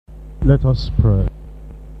Let us pray.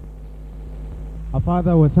 Our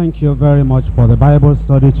Father, we thank you very much for the Bible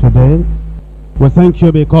study today. We thank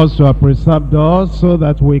you because you have preserved us so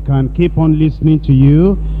that we can keep on listening to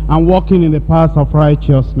you and walking in the path of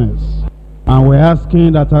righteousness. And we're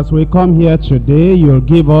asking that as we come here today, you'll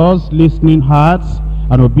give us listening hearts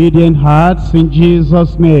and obedient hearts in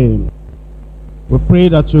Jesus' name. We pray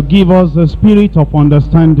that you give us the spirit of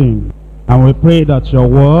understanding. And we pray that your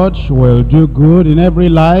word will do good in every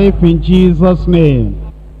life in Jesus'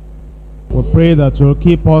 name. We pray that you'll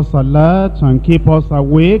keep us alert and keep us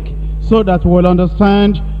awake so that we'll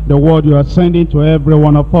understand the word you are sending to every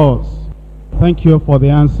one of us. Thank you for the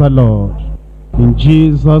answer, Lord. In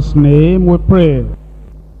Jesus' name we pray.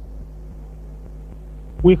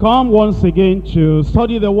 We come once again to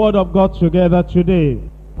study the word of God together today.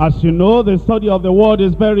 As you know, the study of the word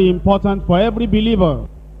is very important for every believer.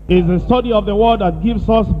 It is the study of the word that gives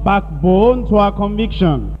us backbone to our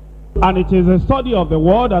conviction. And it is the study of the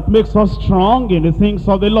word that makes us strong in the things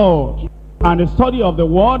of the Lord. And the study of the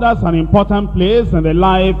word has an important place in the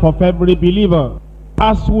life of every believer.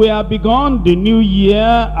 As we have begun the new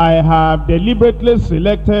year, I have deliberately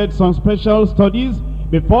selected some special studies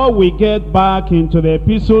before we get back into the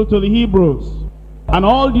epistle to the Hebrews. And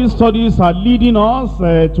all these studies are leading us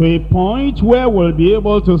to a point where we'll be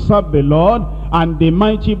able to serve the Lord, and the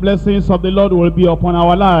mighty blessings of the Lord will be upon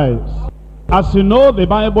our lives. As you know, the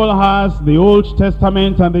Bible has the Old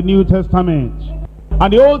Testament and the New Testament.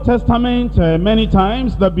 And the Old Testament, many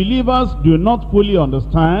times, the believers do not fully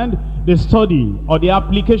understand the study or the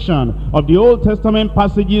application of the Old Testament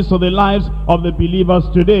passages to the lives of the believers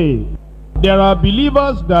today. There are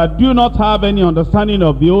believers that do not have any understanding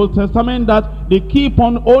of the Old Testament, that they keep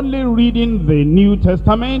on only reading the New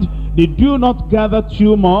Testament. They do not gather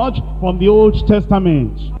too much from the Old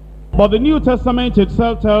Testament. But the New Testament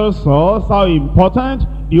itself tells us how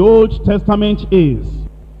important the Old Testament is.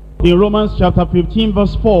 In Romans chapter 15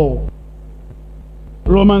 verse 4.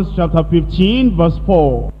 Romans chapter 15 verse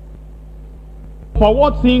 4. For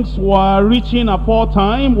what things were written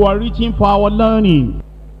aforetime were written for our learning.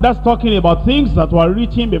 That's talking about things that were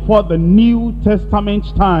written before the New Testament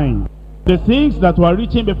time. The things that were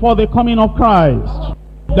written before the coming of Christ.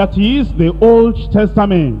 That is the Old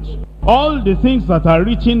Testament. All the things that are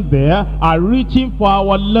written there are written for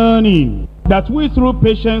our learning, that we through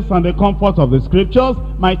patience and the comfort of the scriptures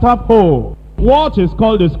might have hope. What is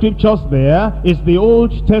called the scriptures there is the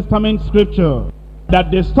Old Testament scripture. That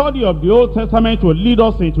the study of the Old Testament will lead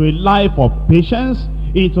us into a life of patience,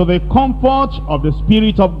 into the comfort of the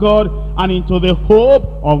Spirit of God, and into the hope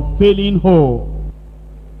of failing hope.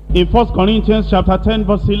 In 1 Corinthians chapter 10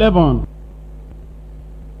 verse 11.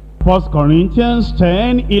 1 Corinthians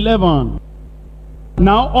 10:11.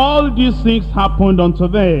 Now all these things happened unto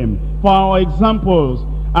them for our examples,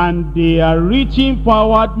 and they are written for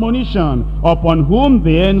our admonition, upon whom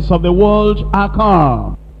the ends of the world are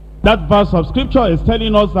come. That verse of scripture is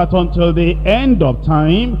telling us that until the end of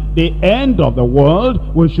time, the end of the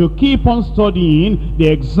world, we should keep on studying the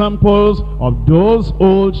examples of those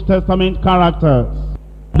Old Testament characters.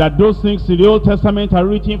 That those things in the Old Testament are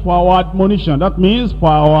written for our admonition. That means for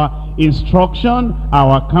our instruction,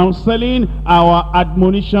 our counseling, our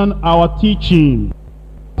admonition, our teaching.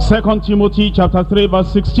 2 Timothy chapter 3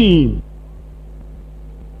 verse 16.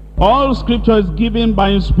 All scripture is given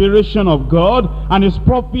by inspiration of God and is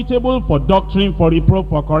profitable for doctrine, for reproof,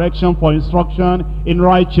 for correction, for instruction in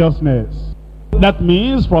righteousness. That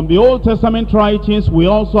means from the Old Testament writings we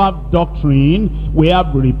also have doctrine, we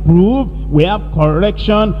have reproof, we have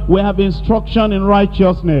correction, we have instruction in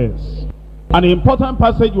righteousness. An important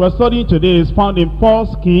passage we're studying today is found in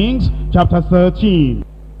 1 Kings chapter 13.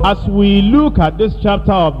 As we look at this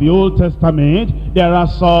chapter of the Old Testament, there are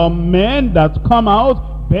some men that come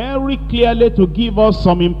out very clearly to give us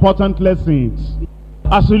some important lessons.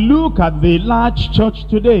 As we look at the large church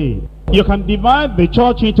today, you can divide the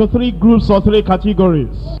church into three groups or three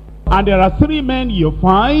categories. And there are three men you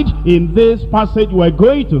find in this passage we're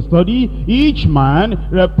going to study, each man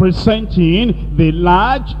representing the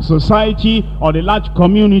large society or the large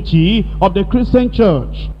community of the Christian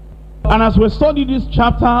church. And as we study this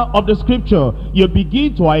chapter of the scripture, you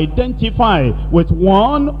begin to identify with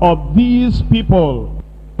one of these people.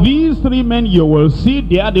 These three men you will see,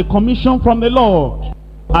 they are the commission from the Lord.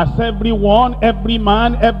 As everyone, every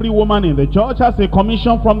man, every woman in the church has a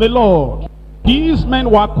commission from the Lord. These men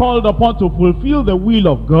were called upon to fulfill the will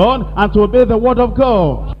of God and to obey the word of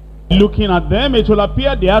God. Looking at them, it will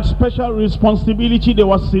appear they had special responsibility. They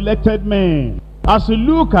were selected men. As you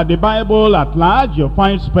look at the Bible at large, you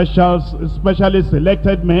find specially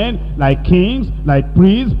selected men like kings, like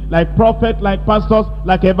priests, like prophets, like pastors,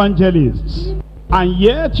 like evangelists. And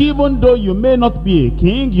yet, even though you may not be a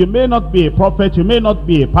king, you may not be a prophet, you may not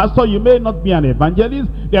be a pastor, you may not be an evangelist,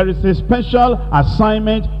 there is a special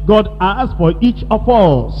assignment God has for each of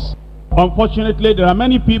us. Unfortunately, there are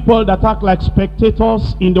many people that act like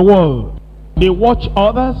spectators in the world. They watch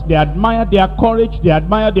others, they admire their courage, they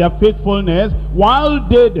admire their faithfulness, while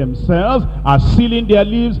they themselves are sealing their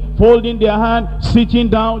lips, folding their hand, sitting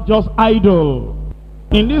down, just idle.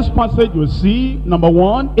 In this passage, you see, number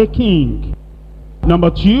one, a king.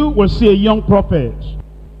 Number two, we'll see a young prophet.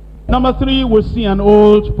 Number three, we'll see an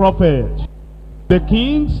old prophet. The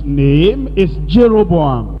king's name is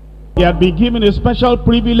Jeroboam. He had been given a special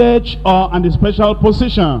privilege and a special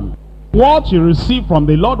position. What he received from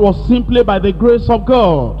the Lord was simply by the grace of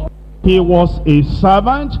God. He was a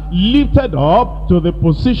servant lifted up to the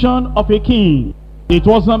position of a king. It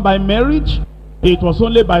wasn't by merit. It was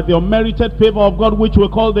only by the unmerited favor of God, which we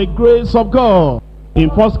call the grace of God. In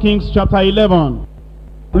 1 Kings chapter 11,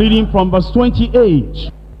 reading from verse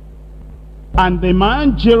 28. And the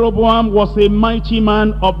man Jeroboam was a mighty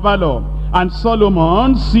man of valor. And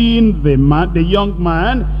Solomon, seeing the young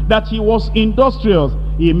man, that he was industrious,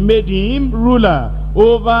 he made him ruler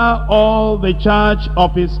over all the charge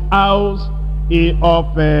of his house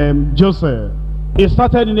of Joseph. He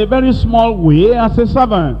started in a very small way as a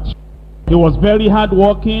servant. He was very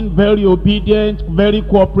hardworking, very obedient, very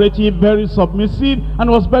cooperative, very submissive, and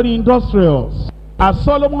was very industrious. As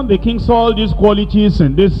Solomon the king saw all these qualities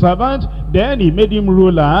in this servant, then he made him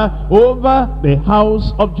ruler over the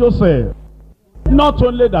house of Joseph. Not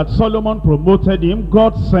only that Solomon promoted him,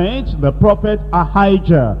 God sent the prophet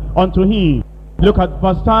Ahijah unto him. Look at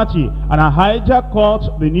verse 30. And Ahijah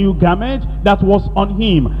caught the new garment that was on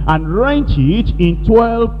him, and rent it in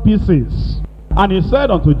 12 pieces. And he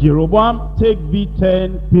said unto Jeroboam, take thee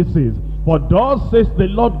 10 pieces. For thus says the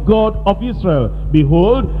Lord God of Israel,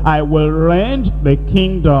 behold, I will rend the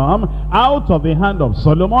kingdom out of the hand of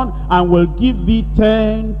Solomon, and will give thee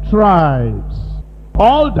 10 tribes.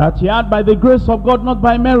 All that he had by the grace of God, not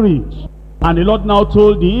by merit. And the Lord now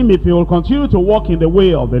told him, if he will continue to walk in the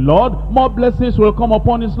way of the Lord, more blessings will come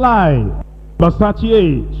upon his life. Verse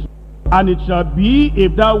 38. And it shall be,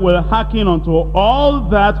 if thou wilt hearken unto all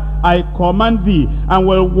that I command thee, and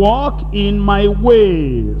will walk in my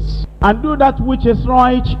ways, and do that which is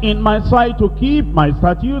right in my sight, to keep my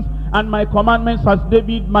statutes and my commandments, as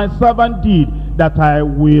David my servant did, that I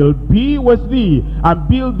will be with thee, and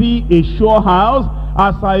build thee a sure house,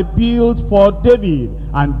 as I built for David,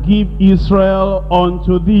 and give Israel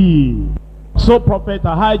unto thee. So prophet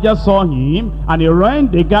Ahijah saw him, and he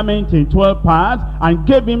rent the garment in 12 parts, and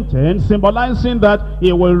gave him 10, symbolizing that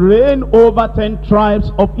he will reign over 10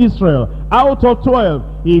 tribes of Israel. Out of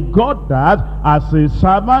 12, he got that as a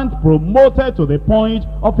servant, promoted to the point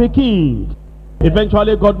of a king.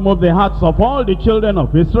 Eventually God moved the hearts of all the children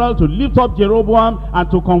of Israel to lift up Jeroboam, and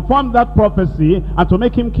to confirm that prophecy, and to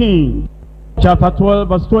make him king. Chapter 12,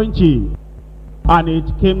 verse 20. And it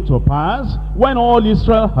came to pass, when all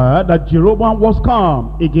Israel heard that Jeroboam was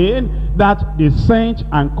come again, that they sent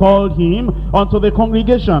and called him unto the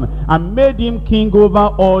congregation, and made him king over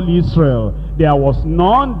all Israel. There was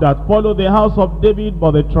none that followed the house of David,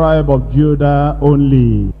 but the tribe of Judah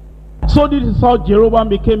only. So this is how Jeroboam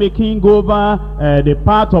became a king over the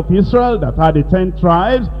part of Israel that had the 10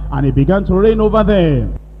 tribes, and he began to reign over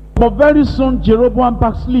them. But very soon Jeroboam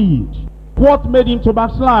backslid. What made him to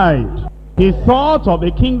backslide? He thought of the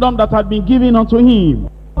kingdom that had been given unto him.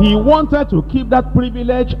 He wanted to keep that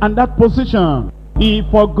privilege and that position. He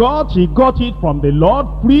forgot he got it from the Lord,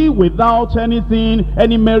 free, without anything,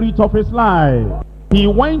 any merit of his life. He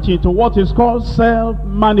went into what is called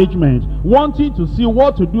self-management, wanting to see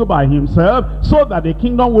what to do by himself so that the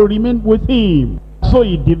kingdom will remain with him. So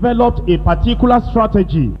he developed a particular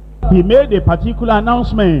strategy. He made a particular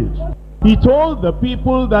announcement. He told the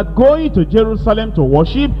people that going to Jerusalem to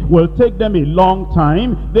worship will take them a long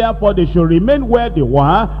time. Therefore they should remain where they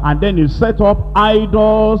were, and then he set up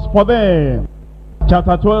idols for them.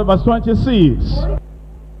 Chapter 12, verse 26.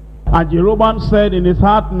 And Jeroboam said in his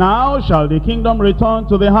heart, now shall the kingdom return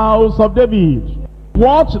to the house of David.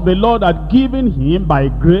 What the Lord had given him by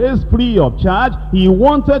grace, free of charge, he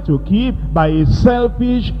wanted to keep by a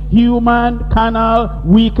selfish, human, carnal,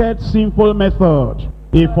 wicked, sinful method.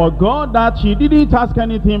 He forgot that he didn't ask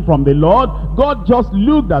anything from the Lord. God just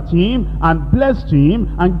looked at him and blessed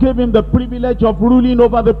him and gave him the privilege of ruling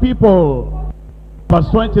over the people. Verse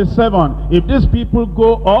 27, if these people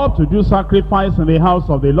go up to do sacrifice in the house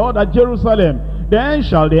of the Lord at Jerusalem, then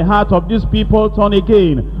shall the heart of these people turn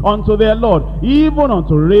again unto their Lord, even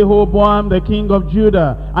unto Rehoboam the king of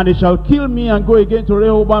Judah. And they shall kill me and go again to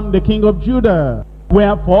Rehoboam the king of Judah.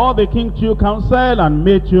 Wherefore the king took counsel and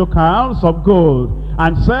made 2 calves of gold,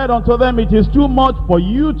 and said unto them, It is too much for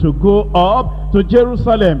you to go up to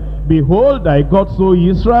Jerusalem. Behold, thy God, so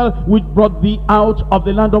Israel, which brought thee out of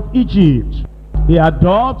the land of Egypt. He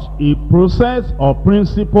adopts a process or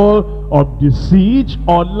principle of deceit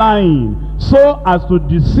or lying, so as to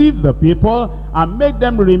deceive the people and make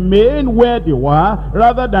them remain where they were,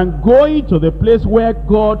 rather than going to the place where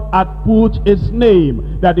God had put his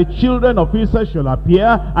name, that the children of Israel shall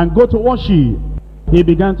appear and go to worship. He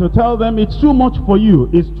began to tell them, it's too much for you,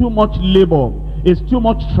 it's too much labor, it's too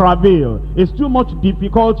much travail, it's too much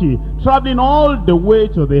difficulty, traveling all the way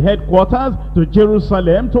to the headquarters, to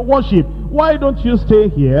Jerusalem, to worship. Why don't you stay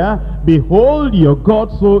here? Behold your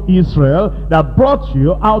God, so Israel, that brought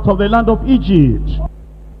you out of the land of Egypt.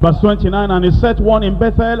 Verse 29, and he set one in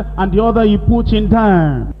Bethel, and the other he put in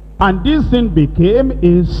Dan. And this thing became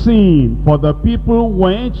a sin, for the people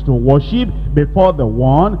went to worship before the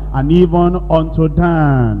one, and even unto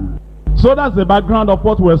Dan. So that's the background of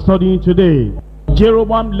what we're studying today.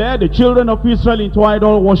 Jeroboam led the children of Israel into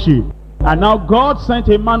idol worship. And now God sent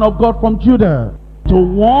a man of God from Judah to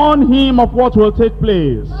warn him of what will take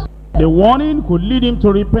place. The warning could lead him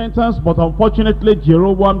to repentance, but unfortunately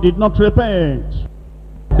Jeroboam did not repent.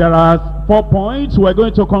 There are 4 points we're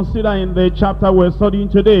going to consider in the chapter we're studying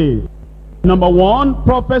today. Number 1,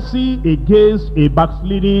 prophecy against a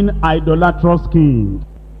backsliding idolatrous king.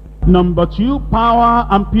 Number 2, power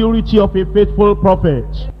and purity of a faithful prophet.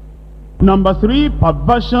 Number 3,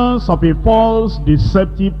 perversions of a false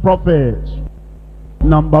deceptive prophet.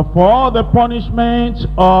 Number 4, the punishment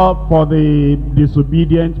for the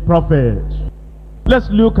disobedient prophet. Let's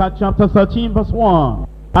look at chapter 13 verse 1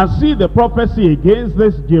 and see the prophecy against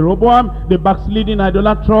this Jeroboam, the backsliding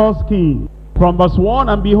idolatrous king. From verse 1,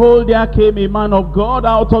 and behold, there came a man of God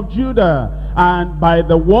out of Judah, and by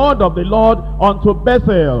the word of the Lord unto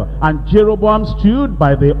Bethel, and Jeroboam stood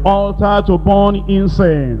by the altar to burn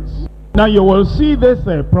incense. Now you will see this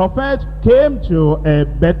prophet came to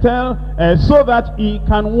Bethel so that he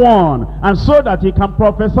can warn, and so that he can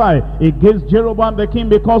prophesy against Jeroboam the king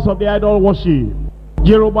because of the idol worship.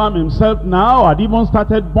 Jeroboam himself now had even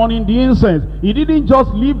started burning the incense. He didn't just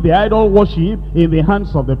leave the idol worship in the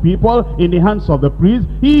hands of the people, in the hands of the priests.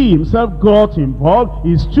 He himself got involved.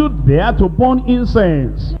 He stood there to burn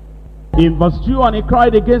incense. In verse 2, and he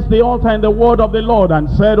cried against the altar in the word of the Lord, and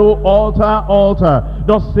said, O altar, altar,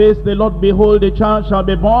 thus says the Lord, behold, a child shall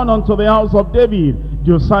be born unto the house of David,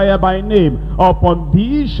 Josiah by name. Upon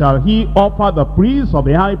thee shall he offer the priests of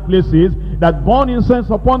the high places that burn incense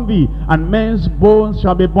upon thee, and men's bones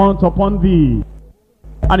shall be burnt upon thee.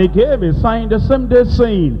 And he gave a sign the same day,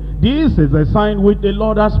 saying, This is a sign which the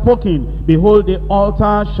Lord has spoken. Behold, the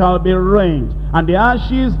altar shall be rent, and the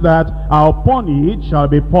ashes that are upon it shall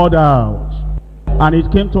be poured out. And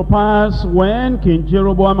it came to pass, when King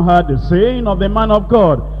Jeroboam heard the saying of the man of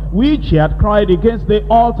God, which he had cried against the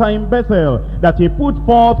altar in Bethel, that he put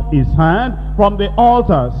forth his hand from the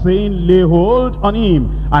altar, saying, Lay hold on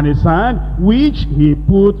him. And his hand, which he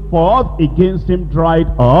put forth against him, dried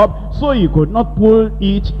up, so he could not pull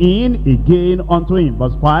it in again unto him.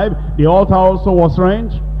 Verse 5, the altar also was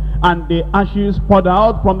rent, and the ashes poured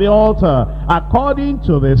out from the altar, according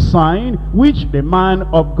to the sign which the man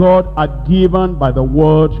of God had given by the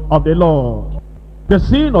word of the Lord. The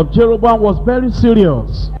sin of Jeroboam was very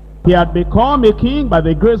serious. He had become a king by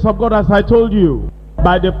the grace of God, as I told you,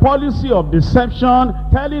 by the policy of deception,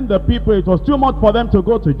 telling the people it was too much for them to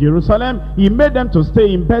go to Jerusalem. He made them to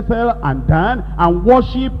stay in Bethel and Dan and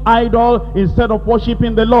worship idol instead of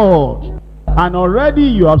worshiping the Lord. And already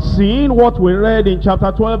you have seen what we read in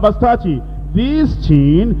chapter 12 verse 30. This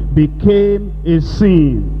thing became a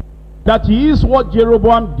sin. That is what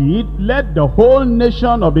Jeroboam did, led the whole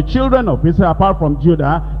nation of the children of Israel, apart from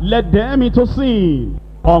Judah, led them into sin.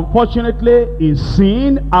 Unfortunately, his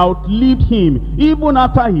sin outlived him. Even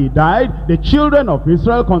after he died, the children of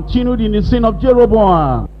Israel continued in the sin of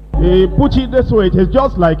Jeroboam. Put it this way, it is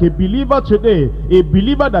just like a believer today, a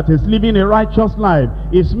believer that is living a righteous life.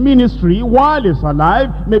 His ministry, while he's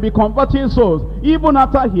alive, may be converting souls. Even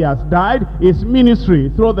after he has died, his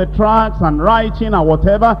ministry, through the tracts and writing and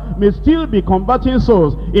whatever, may still be converting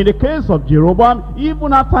souls. In the case of Jeroboam,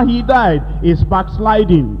 even after he died, his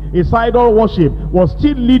backsliding, his idol worship was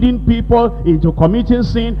still leading people into committing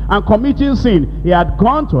sin and committing sin. He had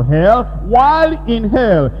gone to hell. While in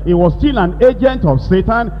hell, he was still an agent of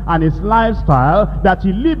Satan, and his lifestyle that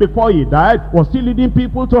he lived before he died was still leading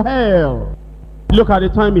people to hell. Look at the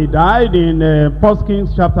time he died in 1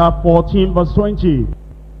 Kings chapter 14 verse 20.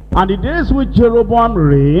 And the days which Jeroboam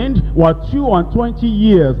reigned were 22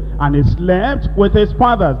 years, and he slept with his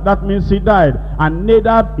fathers. That means he died. And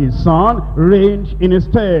Nadab his son reigned in his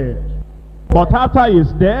stead. But after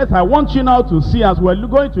his death, I want you now to see, as we're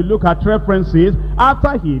going to look at references,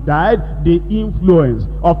 after he died, the influence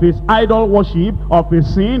of his idol worship, of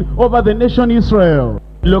his sin over the nation Israel.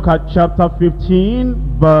 Look at chapter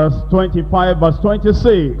 15, verse 25, verse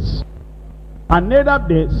 26. And Nadab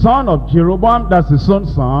the son of Jeroboam, that's his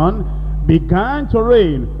son's son, began to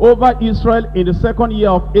reign over Israel in the second year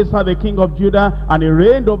of Asa the king of Judah, and he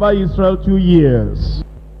reigned over Israel 2 years.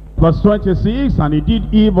 Verse 26, and he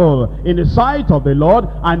did evil in the sight of the Lord,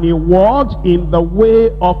 and he walked in the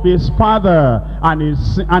way of his father, and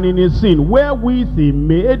in his sin, wherewith he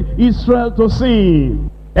made Israel to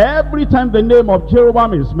sin. Every time the name of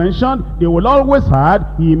Jeroboam is mentioned, they will always add,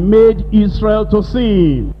 he made Israel to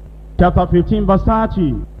sin. Chapter 15, verse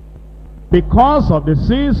 30. Because of the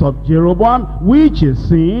sins of Jeroboam, which he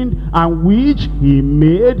sinned, and which he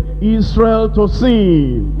made Israel to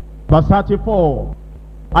sin. Verse 34.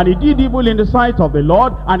 And he did evil in the sight of the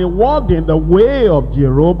Lord, and he walked in the way of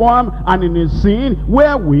Jeroboam, and in his sin,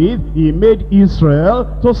 wherewith he made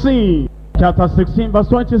Israel to sin. Chapter 16, verse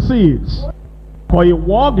 26. For he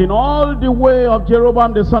walked in all the way of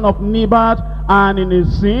Jeroboam the son of Nebat, and in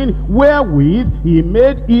his sin, wherewith he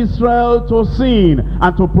made Israel to sin,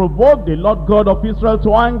 and to provoke the Lord God of Israel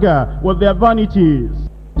to anger with their vanities.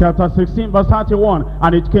 Chapter 16, verse 31.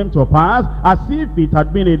 And it came to pass, as if it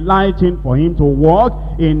had been a lighting for him to walk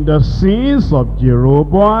in the sins of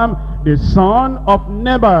Jeroboam the son of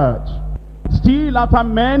Nebat. Still after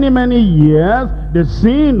many years, the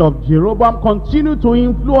sin of Jeroboam continued to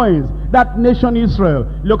influence that nation Israel.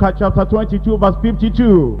 Look at chapter 22, verse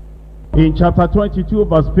 52. In chapter 22,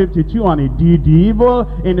 verse 52, and he did evil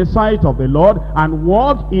in the sight of the Lord, and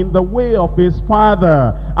walked in the way of his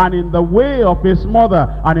father, and in the way of his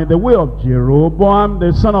mother, and in the way of Jeroboam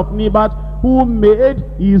the son of Nebat, who made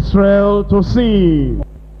Israel to sin.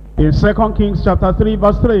 In 2 Kings chapter 3,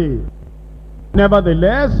 verse 3.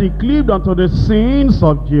 Nevertheless, he cleaved unto the sins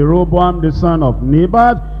of Jeroboam the son of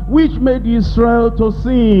Nebat, which made Israel to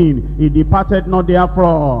sin. He departed not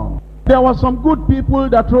therefrom. There were some good people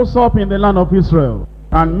that rose up in the land of Israel,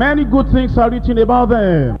 and many good things are written about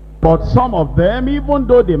them. But some of them, even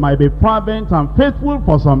though they might be fervent and faithful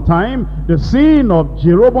for some time, the sin of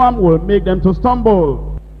Jeroboam will make them to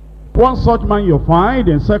stumble. One such man you find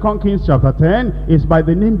in 2 Kings chapter 10 is by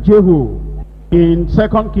the name Jehu. In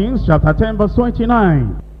 2 Kings chapter 10 verse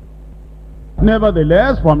 29.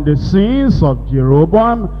 Nevertheless, from the sins of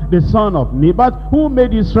Jeroboam the son of Nebat, who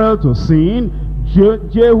made Israel to sin,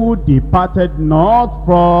 Jehu departed not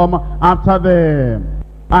from after them.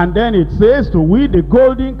 And then it says, to wit the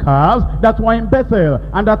golden calves that were in Bethel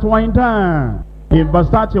and that were in Dan. In verse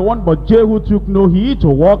 31, but Jehu took no heed to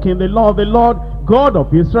walk in the law of the Lord God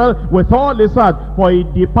of Israel with all his heart, for he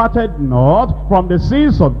departed not from the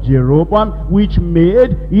sins of Jeroboam, which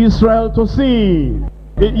made Israel to sin.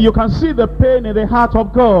 You can see the pain in the heart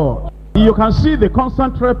of God. You can see the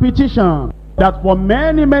constant repetition, that for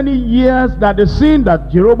many years that the sin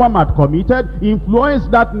that Jeroboam had committed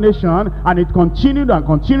influenced that nation, and it continued and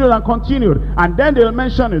continued and continued. And then they'll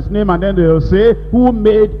mention his name, and then they'll say, who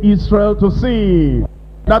made Israel to sin?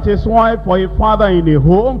 That is why for a father in a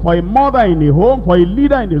home, for a mother in a home, for a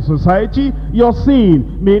leader in the society, your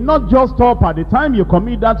sin may not just stop at the time you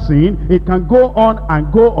commit that sin. It can go on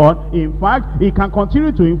and go on. In fact, it can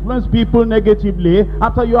continue to influence people negatively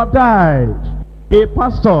after you have died. A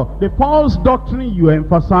pastor, the false doctrine you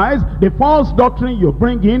emphasize, the false doctrine you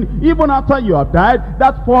bring in, even after you have died,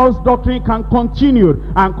 that false doctrine can continue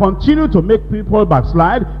and continue to make people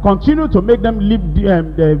backslide, continue to make them live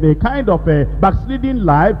the kind of a backsliding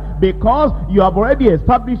life, because you have already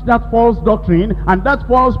established that false doctrine and that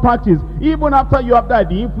false practice. Even after you have died,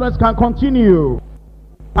 the influence can continue.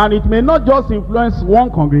 And it may not just influence one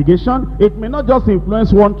congregation, it may not just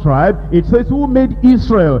influence one tribe. It says, who made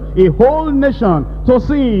Israel, a whole nation, to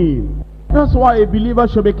sin. That's why a believer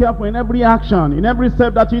should be careful in every action, in every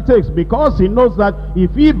step that he takes, because he knows that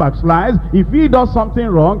if he backslides, if he does something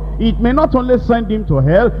wrong, it may not only send him to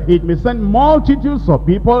hell, it may send multitudes of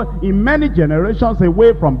people in many generations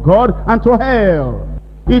away from God and to hell.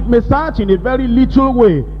 It may start in a very little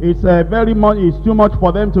way. It's it's too much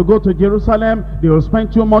for them to go to Jerusalem. They will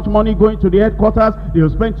spend too much money going to the headquarters. They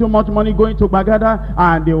will spend too much money going to Bagada,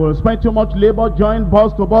 and they will spend too much labor join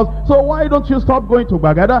bus to bus. So why don't you stop going to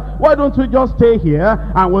Bagada? Why don't we just stay here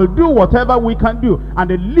and we'll do whatever we can do?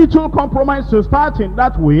 And a little compromise to start in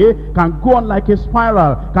that way can go on like a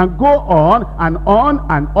spiral, can go on and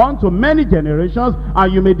on to many generations,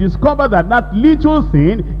 and you may discover that that little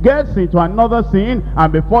sin gets into another sin,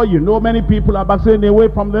 and before you know, many people are backsliding away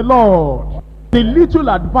from the Lord. The little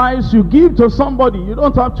advice you give to somebody, you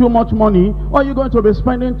don't have too much money, or you're going to be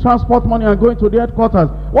spending transport money and going to the headquarters.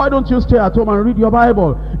 Why don't you stay at home and read your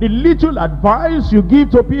Bible? The little advice you give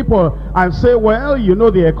to people and say, well, you know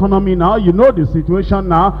the economy now, you know the situation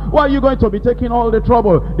now. Why are you going to be taking all the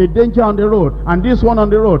trouble, the danger on the road, and this one on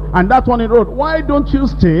the road, and that one on the road? Why don't you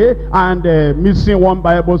stay? And missing one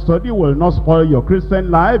Bible study will not spoil your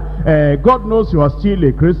Christian life. God knows you are still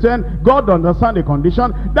a Christian. God understands the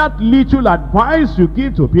condition. That little advice you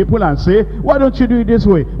give to people and say, why don't you do it this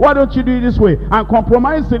way? Why don't you do it this way? And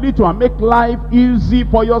compromise a little and make life easy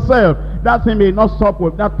for yourself. That thing may not stop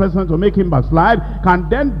with that person to make him backslide, can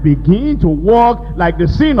then begin to walk like the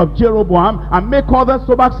sin of Jeroboam and make others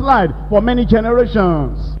to backslide for many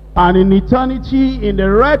generations. And in eternity, in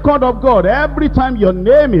the record of God, every time your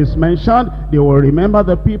name is mentioned, they will remember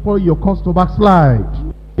the people you caused to backslide.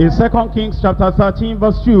 In 2 Kings chapter 13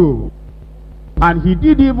 verse 2, and he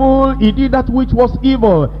did evil, he did that which was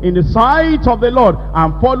evil in the sight of the Lord,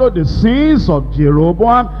 and followed the sins of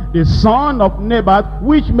Jeroboam, the son of Nebat,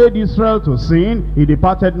 which made Israel to sin. He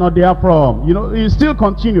departed not therefrom. You know, he still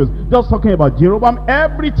continues, just talking about Jeroboam.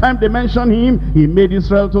 Every time they mention him, he made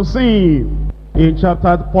Israel to sin. In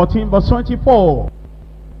chapter 14 verse 24,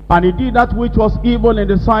 and he did that which was evil in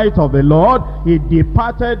the sight of the Lord. He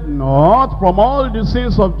departed not from all the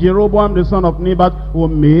sins of Jeroboam the son of Nebat, who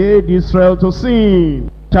made Israel to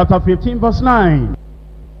sin. Chapter 15 verse 9.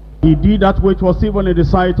 He did that which was evil in the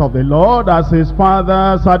sight of the Lord, as his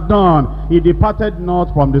fathers had done. He departed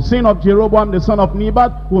not from the sin of Jeroboam the son of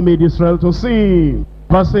Nebat, who made Israel to sin.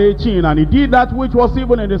 Verse 18, and he did that which was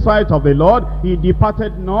evil in the sight of the Lord. He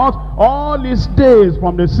departed not all his days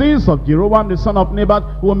from the sins of Jeroboam the son of Nebat,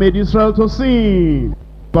 who made Israel to sin.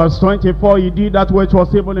 Verse 24, he did that which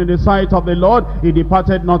was evil in the sight of the Lord. He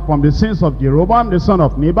departed not from the sins of Jeroboam the son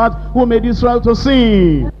of Nebat, who made Israel to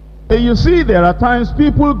sin. You see, there are times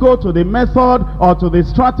people go to the method or to the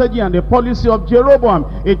strategy and the policy of Jeroboam.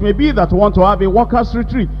 It may be that you want to have a workers'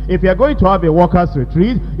 retreat. If you are going to have a workers'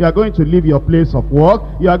 retreat, you are going to leave your place of work,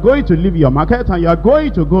 you are going to leave your market, and you are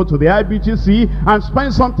going to go to the IBTC and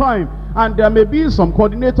spend some time. And there may be some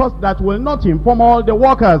coordinators that will not inform all the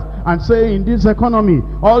workers and say, in this economy,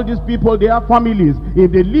 all these people, they have families.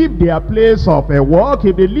 If they leave their place of work,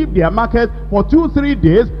 if they leave their market for 2-3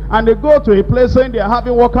 days, and they go to a place saying they are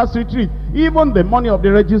having workers' retreat, even the money of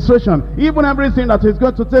the registration, even everything that is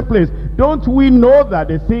going to take place, don't we know that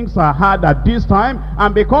the things are hard at this time?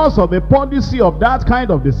 And because of the policy of that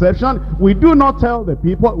kind of deception, we do not tell the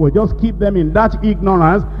people, we just keep them in that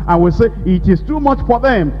ignorance, and we say it is too much for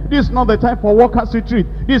them. This is not the time for workers' retreat.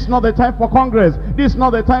 This is not the time for congress. This is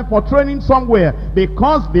not the time for training somewhere,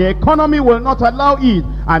 because the economy will not allow it.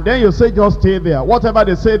 And then you say, just stay there. Whatever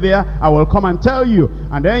they say there, I will come and tell you.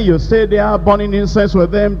 And then you stay there burning incense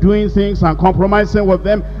with them, doing things and compromising with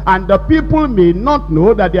them, and the people may not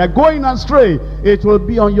know that they are going astray. It will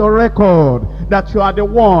be on your record that you are the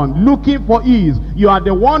one looking for ease. You are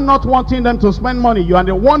the one not wanting them to spend money. You are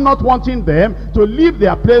the one not wanting them to leave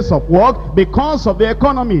their place of work because of the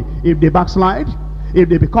economy. If they backslide, if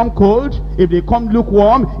they become cold, if they become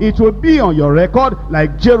lukewarm, it will be on your record.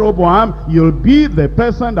 Like Jeroboam, you'll be the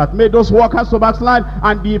person that made those workers to backslide,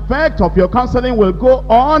 and the effect of your counseling will go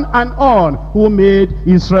on and on. Who made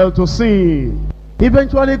Israel to sin?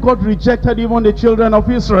 Eventually God rejected even the children of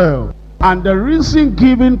Israel, and the reason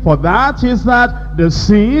given for that is that the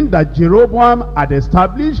sin that Jeroboam had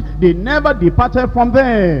established, they never departed from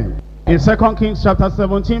them. In 2 Kings chapter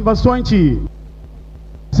 17 verse 20,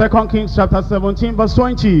 2 Kings chapter 17 verse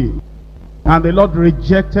 20. And the Lord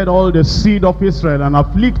rejected all the seed of Israel, and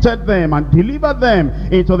afflicted them, and delivered them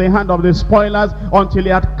into the hand of the spoilers, until he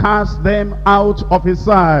had cast them out of his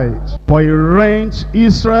sight. For he rent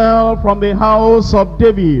Israel from the house of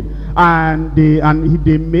David, and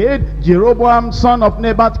they made Jeroboam son of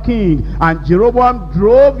Nebat king. And Jeroboam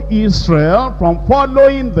drove Israel from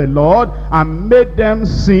following the Lord, and made them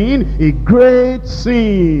sin a great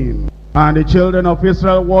sin. And the children of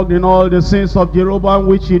Israel walked in all the sins of Jeroboam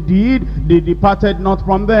which he did. They departed not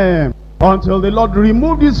from them, until the Lord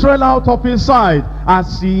removed Israel out of his sight,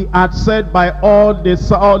 as he had said by all the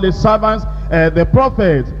servants the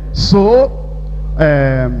prophet. So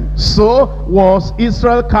was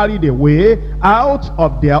Israel carried away out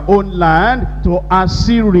of their own land to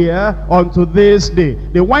Assyria unto this day.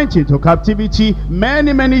 They went into captivity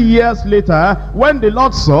many years later, when the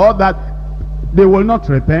Lord saw that they will not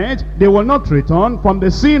repent, they will not return from the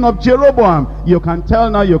sin of Jeroboam. You can tell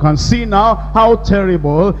now, you can see now how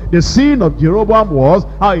terrible the sin of Jeroboam was,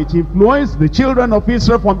 how it influenced the children of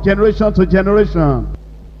Israel from generation to generation.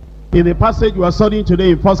 In the passage we are studying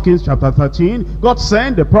today in 1 Kings chapter 13, God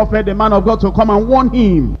sent the prophet, the man of God, to come and warn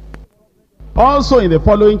him. Also in the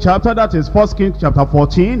following chapter, that is 1 Kings chapter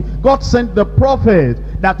 14, God sent the prophet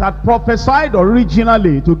that had prophesied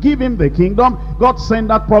originally to give him the kingdom. God sent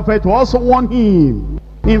that prophet to also warn him.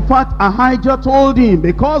 In fact, Ahijah told him,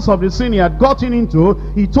 because of the sin he had gotten into,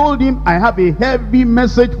 he told him, I have a heavy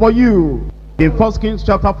message for you. In 1 Kings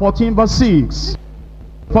chapter 14 verse 6.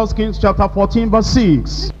 1 Kings chapter 14 verse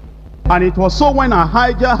 6. And it was so when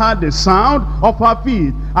Ahijah heard the sound of her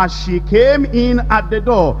feet as she came in at the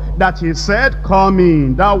door, that he said, Come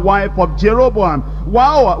in, thou wife of Jeroboam.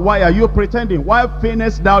 Why are you pretending? Why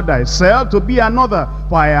feignest thou thyself to be another?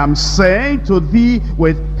 For I am sent to thee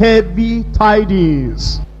with heavy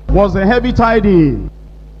tidings. What's the heavy tidings?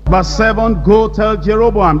 Verse 7, Go tell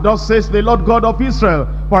Jeroboam, thus says the Lord God of Israel,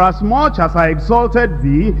 for as much as I exalted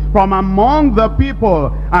thee from among the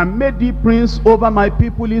people, and made thee prince over my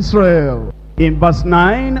people Israel. In verse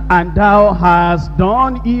 9, and thou hast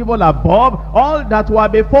done evil above all that were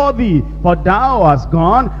before thee, for thou hast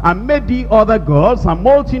gone and made thee other gods and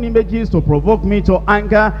molten images to provoke me to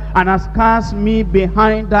anger, and hast cast me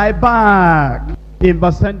behind thy back. In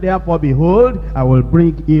verse 10, therefore, behold, I will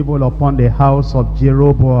bring evil upon the house of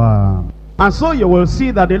Jeroboam. And so you will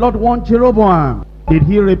see that the Lord warned Jeroboam. Did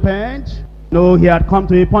he repent? No, he had come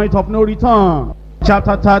to a point of no return.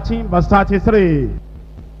 Chapter 13, verse 33.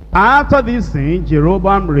 After this thing,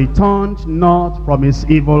 Jeroboam returned not from his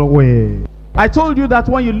evil way. I told you that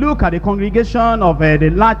when you look at the congregation of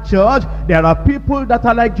the large church, there are people that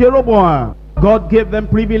are like Jeroboam. God gave them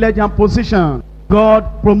privilege and position.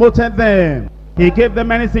 God promoted them. He gave them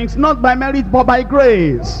many things, not by merit, but by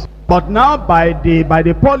grace. But now by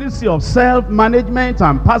the policy of self-management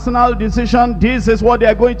and personal decision, this is what they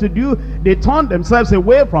are going to do. They turn themselves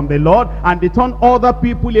away from the Lord, and they turn other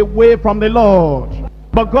people away from the Lord.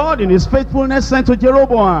 But God in his faithfulness sent to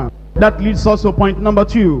Jeroboam. That leads us to point number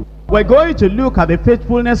 2. We're going to look at the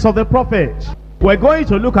faithfulness of the prophet. We're going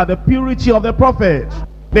to look at the purity of the prophet,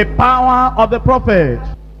 the power of the prophet,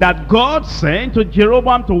 that God sent to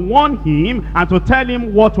Jeroboam to warn him and to tell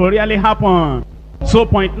him what will really happen. So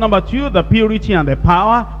point number 2, the purity and the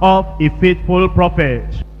power of a faithful prophet.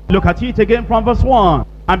 Look at it again from verse 1.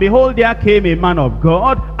 And behold, there came a man of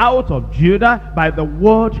God out of Judah by the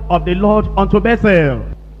word of the Lord unto Bethel.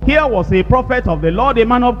 Here was a prophet of the Lord, a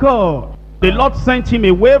man of God. The Lord sent him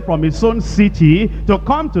away from his own city to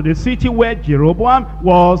come to the city where Jeroboam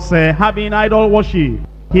was having idol worship.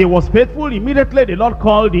 He was faithful. Immediately the Lord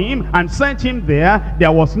called him and sent him there.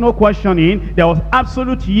 There was no questioning. There was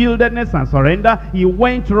absolute yieldedness and surrender. He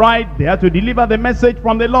went right there to deliver the message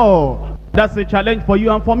from the Lord. That's a challenge for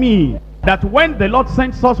you and for me. That when the Lord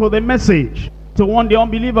sends us with a message to warn the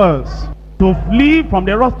unbelievers, to flee from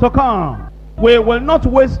the wrath to come, we will not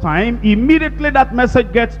waste time. Immediately that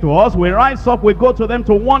message gets to us, we rise up, we go to them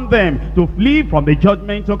to warn them to flee from the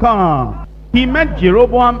judgment to come. He met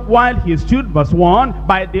Jeroboam while he stood, verse 1,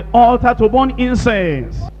 by the altar to burn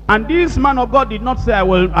incense. And this man of God did not say, I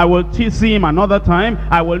will see him another time.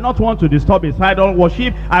 I will not want to disturb his idol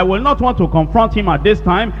worship. I will not want to confront him at this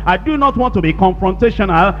time. I do not want to be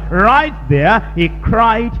confrontational. Right there, he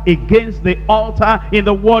cried against the altar in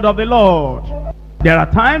the word of the Lord. There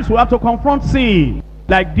are times we have to confront sin,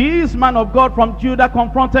 like this man of God from Judah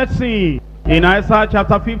confronted sin. In Isaiah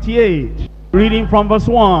chapter 58, reading from verse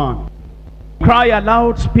 1. Cry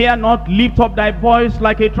aloud, spare not, lift up thy voice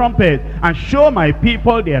like a trumpet, and show my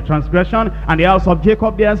people their transgression, and the house of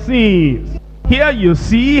Jacob their sins. Here you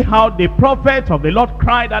see how the prophet of the Lord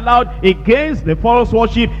cried aloud against the false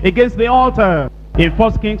worship, against the altar. In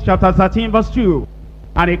 1 Kings chapter 13 verse 2.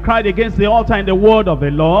 And he cried against the altar in the word of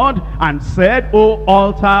the Lord, and said, O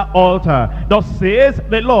altar, altar, thus says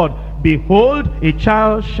the Lord, behold, a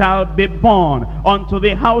child shall be born unto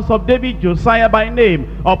the house of David, Josiah by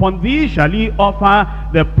name. Upon thee shall he offer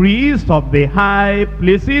the priest of the high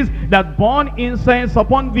places that burn incense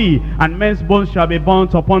upon thee, and men's bones shall be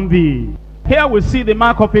burnt upon thee. Here we see the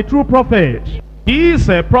mark of a true prophet. This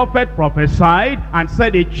prophet prophesied and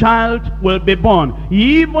said a child will be born.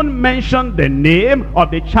 He even mentioned the name of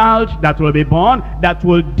the child that will be born, that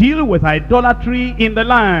will deal with idolatry in the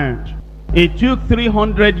land. It took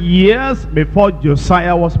 300 years before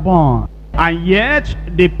Josiah was born. And yet,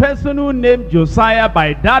 the person who named Josiah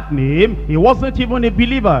by that name, he wasn't even a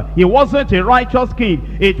believer. He wasn't a righteous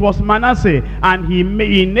king. It was Manasseh. And he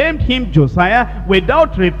named him Josiah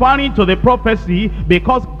without referring to the prophecy,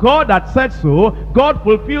 because God had said so. God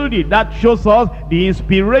fulfilled it. That shows us the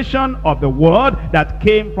inspiration of the word that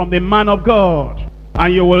came from the man of God.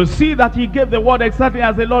 And you will see that he gave the word exactly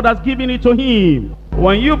as the Lord has given it to him.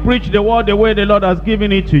 When you preach the word the way the Lord has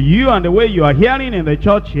given it to you and the way you are hearing in the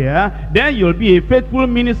church here, then you'll be a faithful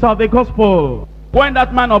minister of the gospel. When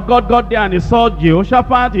that man of God got there and he saw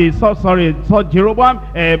Jehoshaphat, he saw Jeroboam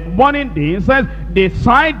burning the incense, the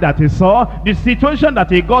sight that he saw, the situation that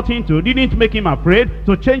he got into didn't make him afraid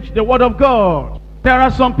to change the word of God. There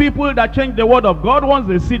are some people that change the word of God once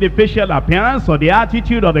they see the facial appearance or the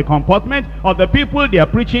attitude or the comportment of the people they are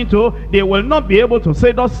preaching to. They will not be able to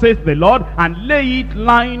say, thus says the Lord, and lay it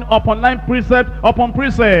line upon line, precept upon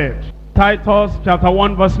precept. Titus chapter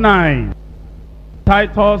 1 verse 9.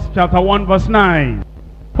 Titus chapter 1 verse 9.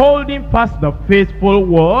 Holding fast the faithful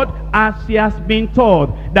word as he has been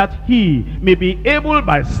taught, that he may be able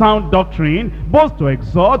by sound doctrine both to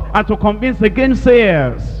exhort and to convince against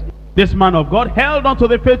gainsayers. This man of God held on to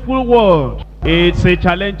the faithful word. It's a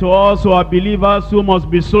challenge to us who are believers, who must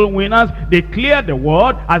be soul winners. Declare the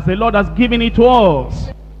word as the Lord has given it to us.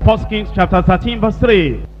 1 Kings chapter 13 verse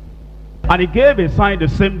 3. And he gave a sign the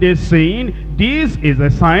same day, saying, this is a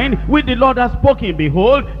sign which the Lord has spoken.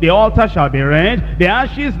 Behold, the altar shall be rent, the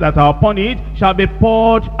ashes that are upon it shall be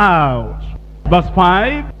poured out. Verse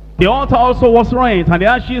 5. The altar also was rent, and the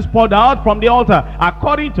ashes poured out from the altar,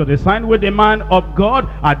 according to the sign which the man of God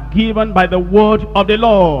had given by the word of the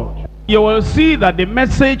Lord. You will see that the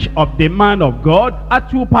message of the man of God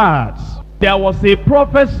had two parts. There was a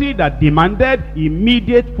prophecy that demanded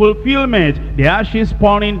immediate fulfillment. The ashes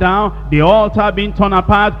pouring down, the altar being torn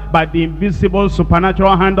apart by the invisible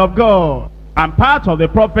supernatural hand of God. And part of the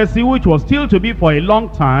prophecy, which was still to be for a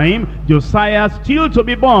long time, Josiah still to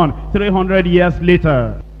be born 300 years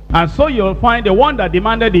later. And so you'll find the one that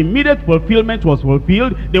demanded immediate fulfillment was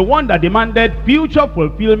fulfilled. The one that demanded future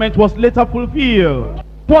fulfillment was later fulfilled.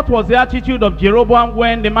 What was the attitude of Jeroboam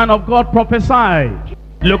when the man of God prophesied?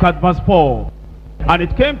 Look at verse 4. And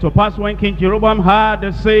it came to pass when King Jeroboam heard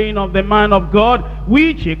the saying of the man of God,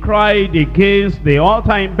 which he cried against the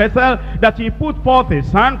altar in Bethel, that he put forth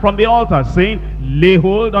his hand from the altar, saying, lay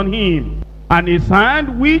hold on him. And his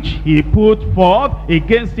hand which he put forth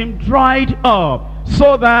against him dried up,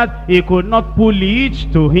 so that he could not pull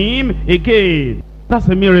it to him again. That's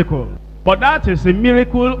a miracle. But that is a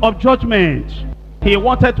miracle of judgment. He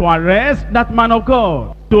wanted to arrest that man of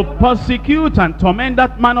God, to persecute and torment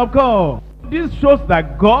that man of God. This shows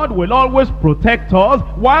that God will always protect us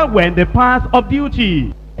while we're in the path of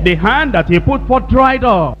duty. The hand that he put forth dried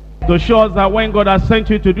up, to show us that when God has sent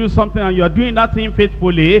you to do something and you are doing that thing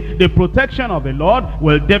faithfully, the protection of the Lord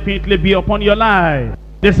will definitely be upon your life.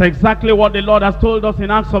 This is exactly what the Lord has told us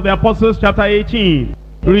in Acts of the Apostles chapter 18,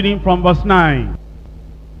 reading from verse 9.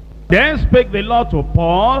 Then spake the Lord to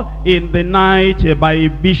Paul in the night by a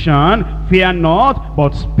vision, fear not,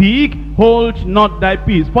 but speak, hold not thy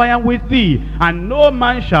peace, for I am with thee, and no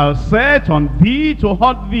man shall set on thee to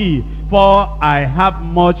hurt thee, for I have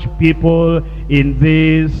much people in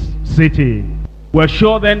this city. We're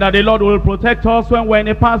sure then that the Lord will protect us when we're in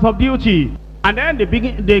a path of duty. And then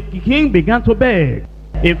the king began to beg.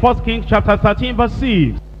 In 1 Kings chapter 13 verse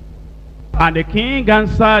 6. And the king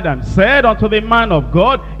answered and said unto the man of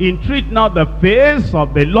God, entreat now the face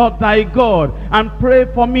of the Lord thy God, and pray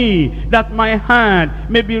for me, that my hand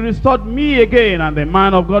may be restored me again. And the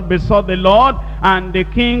man of God besought the Lord, and the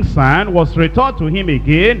king's hand was restored to him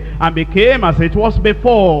again, and became as it was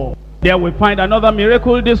before. There we find another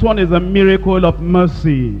miracle. This one is a miracle of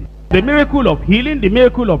mercy. The miracle of healing, the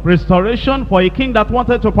miracle of restoration for a king that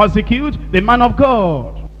wanted to persecute the man of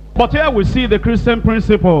God. But here we see the Christian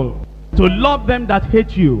principle. To love them that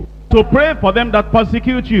hate you, to pray for them that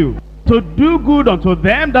persecute you, to do good unto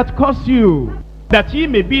them that curse you, that ye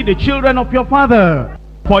may be the children of your Father.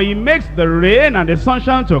 For he makes the rain and the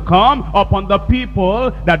sunshine to come upon the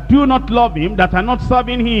people that do not love him, that are not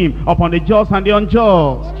serving him, upon the just and the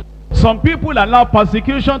unjust. Some people allow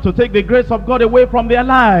persecution to take the grace of God away from their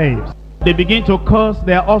lives. They begin to curse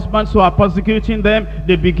their husbands who are persecuting them.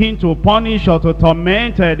 They begin to punish or to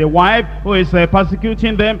torment the wife who is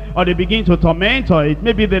persecuting them. Or they begin to torment, or it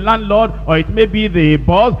may be the landlord, or it may be the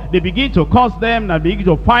boss. They begin to curse them and begin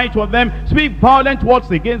to fight with them, speak violent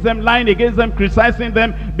words against them, lying against them, criticizing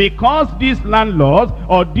them, because these landlords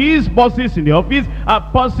or these bosses in the office are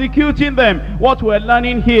persecuting them. What we're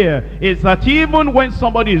learning here is that even when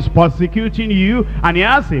somebody is persecuting you and he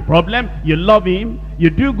has a problem, you love him, you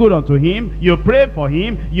do good unto him, you pray for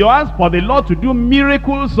him, you ask for the Lord to do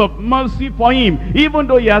miracles of mercy for him, even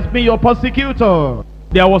though he has been your persecutor.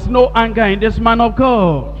 There was no anger in this man of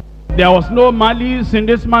God. There was no malice in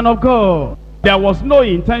this man of God. There was no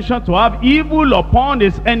intention to have evil upon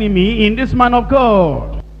his enemy in this man of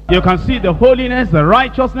God. You can see the holiness, the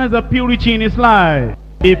righteousness, the purity in his life.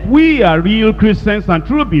 If we are real Christians and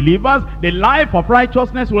true believers, the life of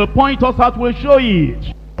righteousness will point us out, will show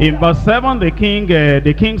it. In verse 7, the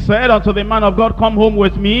king said unto the man of God, come home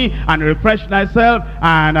with me and refresh thyself,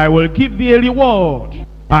 and I will give thee a reward.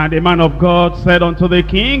 And the man of God said unto the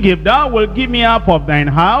king, if thou wilt give me half of thine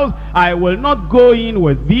house, I will not go in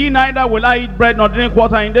with thee, neither will I eat bread nor drink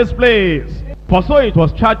water in this place. For so it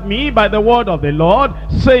was charged me by the word of the Lord,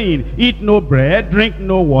 saying, eat no bread, drink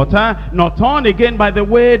no water, nor turn again by the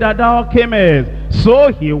way that thou camest.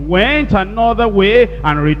 So he went another way,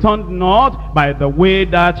 and returned not by the way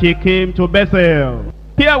that he came to Bethel.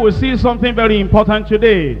 Here we see something very important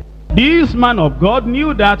today. This man of God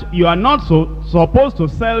knew that you are not supposed to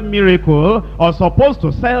sell miracle or supposed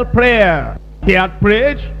to sell prayer. He had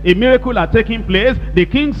prayed, a miracle had taken place. The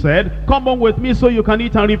king said, come on with me so you can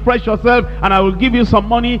eat and refresh yourself, and I will give you some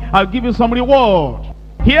money, I'll give you some reward.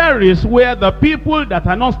 Here is where the people that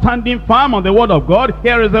are not standing firm on the word of God,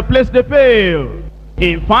 here is the place they fail.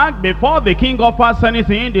 In fact, before the king offers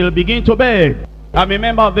anything, they'll begin to beg. I'm a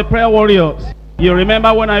member of the prayer warriors. You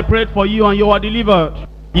remember when I prayed for you and you were delivered?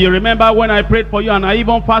 You remember when I prayed for you and I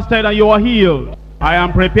even fasted and you were healed? I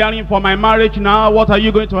am preparing for my marriage now. What are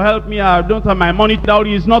you going to help me? I don't have my money.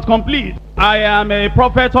 Dowry is not complete. I am a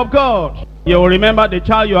prophet of God. You will remember the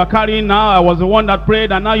child you are carrying now. I was the one that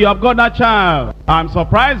prayed, and now you have got that child. I'm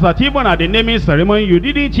surprised that even at the naming ceremony, you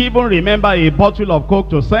didn't even remember a bottle of Coke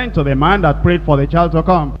to send to the man that prayed for the child to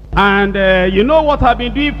come. And you know what I've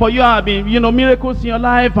been doing for you? I've been, miracles in your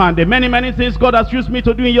life, and the many things God has used me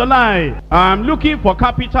to do in your life. I'm looking for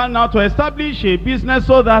capital now to establish a business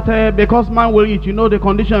so that because man will eat, the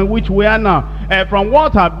condition in which we are now. From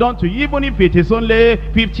what I've done to you, even if it is only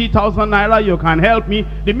 50,000 naira, you can help me.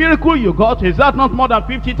 The miracle you got, is that not more than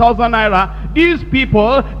 50,000 naira? These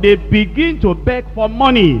people, they begin to beg for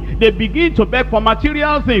money. They begin to beg for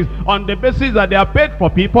material things on the basis that they are paid for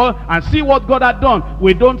people, and see what God had done.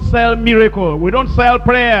 We don't sell miracle. We don't sell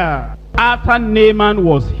prayer. After Naaman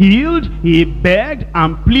was healed, he begged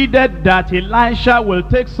and pleaded that Elisha will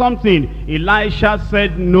take something. Elisha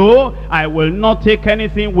said, no, I will not take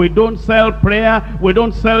anything. We don't sell prayer. We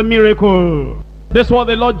don't sell miracle. This is what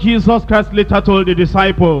the Lord Jesus Christ later told the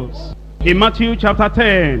disciples. In Matthew chapter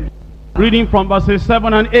 10, reading from verses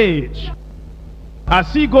 7 and 8.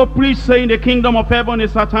 As he go preach, saying, the kingdom of heaven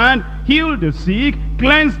is at hand, heal the sick,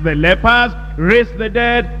 cleanse the lepers, raise the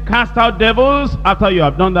dead, cast out devils. After you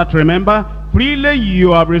have done that, remember, freely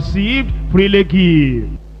you have received, freely give.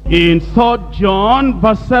 In 3 John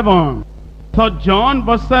verse 7. 3 John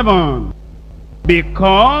verse 7.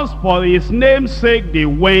 Because for his name's sake they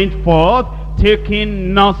went forth,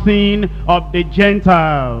 taking nothing of the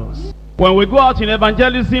Gentiles. When we go out in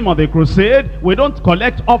evangelism or the crusade, we don't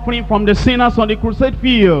collect offering from the sinners on the crusade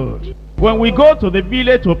field. When we go to the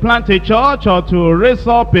village to plant a church or to raise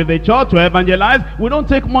up the church to evangelize, we don't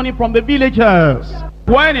take money from the villagers.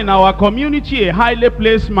 When in our community a highly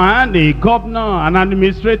placed man, a governor, an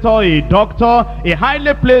administrator, a doctor, a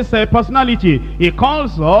highly placed personality, he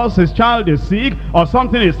calls us, his child is sick or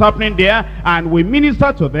something is happening there, and we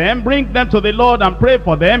minister to them, bring them to the Lord and pray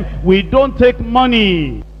for them, we don't take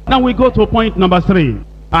money. Now we go to point number 3.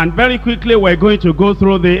 And very quickly we're going to go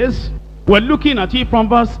through this. We're looking at it from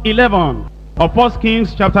verse 11 of 1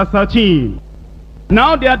 Kings chapter 13.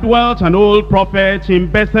 Now there dwelt an old prophet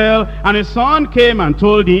in Bethel, and his son came and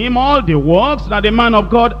told him all the works that the man of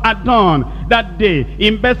God had done that day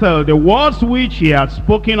in Bethel, the words which he had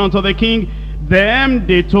spoken unto the king. Them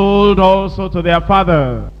they told also to their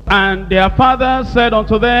father. And their father said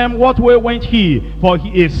unto them, what way went he? For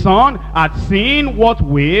his son had seen what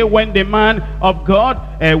way went the man of God,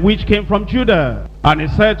 which came from Judah. And he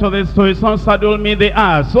said to his son, saddle me the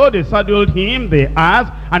ass. So they saddled him the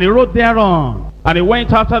ass, and he rode thereon. And he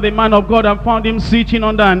went after the man of God, and found him sitting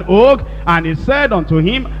under an oak. And he said unto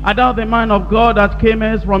him, art thou the man of God that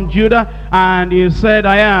camest from Judah? And he said,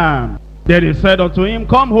 I am. Then he said unto him,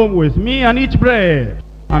 Come home with me and eat bread.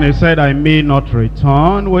 And he said, I may not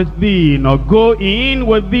return with thee, nor go in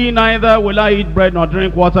with thee, neither will I eat bread nor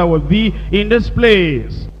drink water with thee in this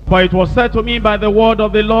place. For it was said to me by the word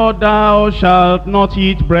of the Lord, Thou shalt not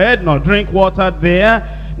eat bread nor drink water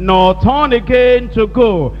there, nor turn again to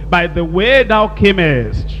go by the way thou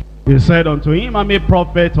camest. He said unto him, I'm a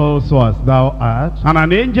prophet also as thou art. And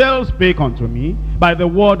an angel spake unto me by the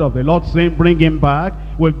word of the Lord, saying, Bring him back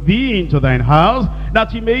with thee into thine house,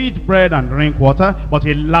 that he may eat bread and drink water. But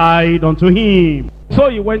he lied unto him. So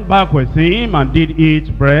he went back with him, and did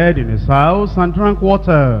eat bread in his house, and drank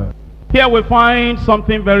water. Here we find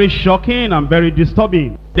something very shocking and very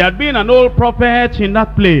disturbing. There had been an old prophet in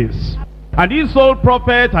that place. And this old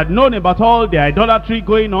prophet had known about all the idolatry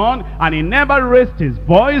going on, and he never raised his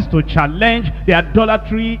voice to challenge the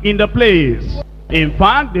idolatry in the place. In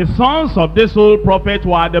fact, the sons of this old prophet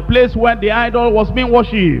were at the place where the idol was being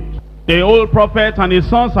worshipped. The old prophet and his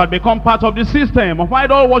sons had become part of the system of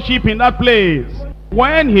idol worship in that place.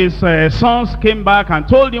 When his sons came back and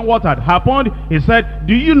told him what had happened, he said,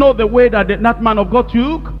 Do you know the way that that man of God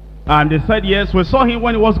took? And they said, Yes, we saw him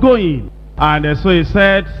when he was going. And so he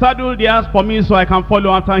said, Saddle the ass for me so I can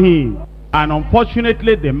follow after him. And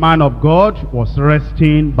unfortunately, the man of God was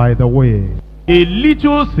resting by the way. A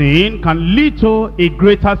little sin can lead to a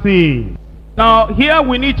greater sin. Now, here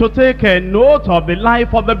we need to take a note of the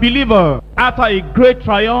life of the believer. After a great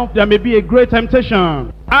triumph, there may be a great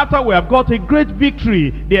temptation. After we have got a great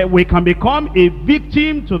victory, we can become a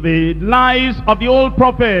victim to the lies of the old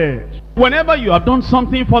prophet. Whenever you have done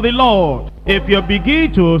something for the Lord, if you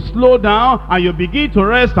begin to slow down and you begin to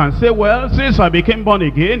rest and say, well, since I became born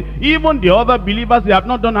again, even the other believers, they have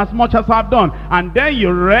not done as much as I've done. And then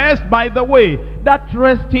you rest by the way. That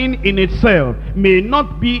resting in itself may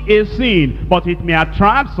not be a sin, but it may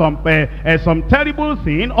attract some terrible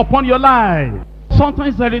sin upon your life.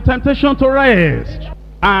 Sometimes there is temptation to rest.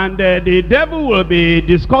 And the devil will be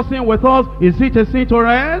discussing with us, is it a sin to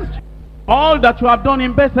rest? All that you have done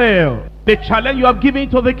in Bethel, the challenge you have given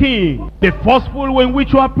to the king, the forceful way in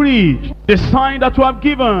which you have preached, the sign that you have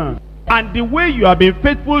given, and the way you have been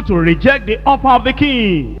faithful to reject the offer of the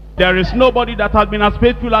king. There is nobody that has been as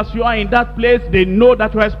faithful as you are in that place. They know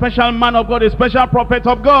that you are a special man of God, a special prophet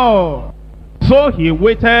of God. So he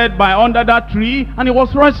waited by under that tree and he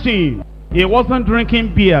was resting. He wasn't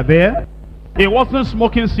drinking beer there. He wasn't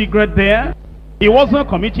smoking cigarette there. He wasn't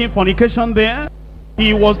committing fornication there.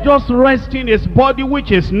 He was just resting his body,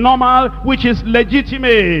 which is normal, which is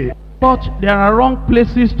legitimate. But there are wrong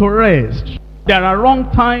places to rest. There are wrong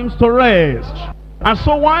times to rest. And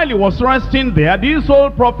so while he was resting there, this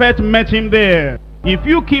old prophet met him there. If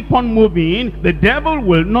you keep on moving, the devil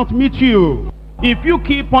will not meet you. If you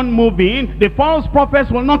keep on moving, the false prophets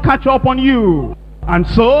will not catch up on you. And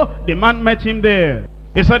so the man met him there.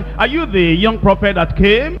 He said, are you the young prophet that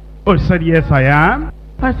came? Oh, he said, yes, I am.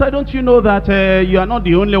 I said, don't you know that you are not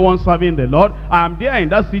the only one serving the Lord? I am there in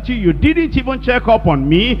that city. You didn't even check up on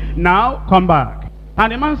me. Now, come back.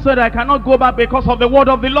 And the man said, I cannot go back because of the word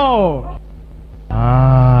of the Lord.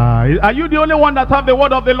 Are you the only one that have the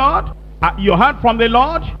word of the Lord? You heard from the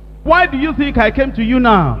Lord? Why do you think I came to you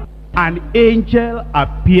now? An angel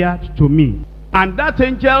appeared to me. And that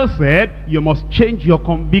angel said, you must change your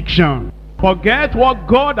conviction. Forget what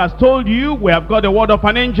God has told you. We have got the word of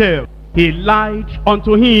an angel. He lied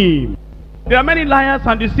unto him. There are many liars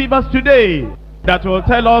and deceivers today that will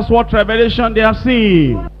tell us what revelation they have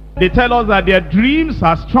seen. They tell us that their dreams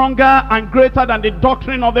are stronger and greater than the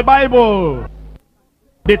doctrine of the Bible.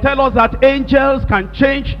 They tell us that angels can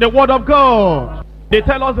change the word of God. They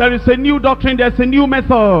tell us there is a new doctrine, there's a new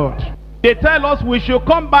method. They tell us we should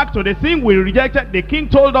come back to the thing we rejected. The king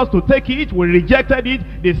told us to take it, we rejected it.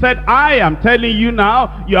 They said, I am telling you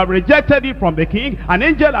now, you have rejected it from the king. An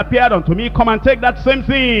angel appeared unto me, come and take that same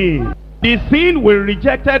thing. The sin we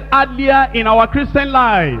rejected earlier in our Christian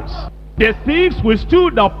lives. The things we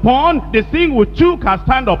stood upon, the thing we took a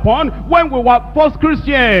stand upon when we were first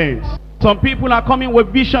Christians. Some people are coming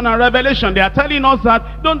with vision and revelation. They are telling us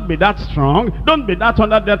that don't be that strong, don't be that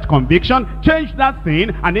under that conviction, change that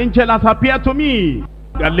thing. An angel has appeared to me.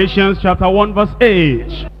 Galatians chapter 1 verse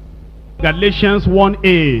 8. Galatians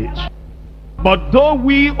 1:8. But though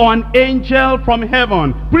we or an angel from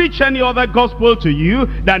heaven preach any other gospel to you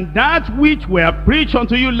than that which we have preached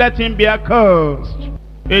unto you, let him be accursed.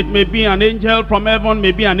 It may be an angel from heaven,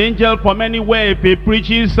 may be an angel from anywhere. If he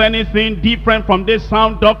preaches anything different from this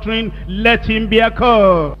sound doctrine, let him be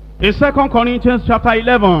accursed. In 2 Corinthians chapter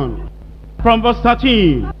 11, from verse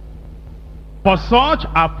 13. For such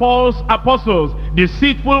are false apostles,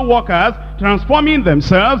 deceitful workers, transforming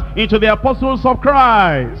themselves into the apostles of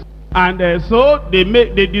Christ. And so they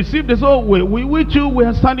deceive. They say, oh, we too, we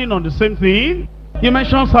are standing on the same thing. You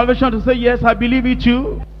mention salvation, they say, yes, I believe it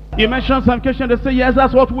too. You mention sanctification, they say, yes,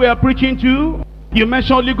 that's what we are preaching to. You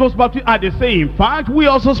mention Holy Ghost baptism, and they say, in fact, we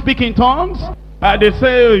also speak in tongues. They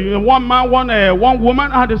say, one man, one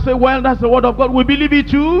woman, and they say, well, that's the word of God, we believe it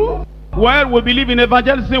too. Well, we believe in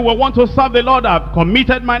evangelism, we want to serve the Lord, I've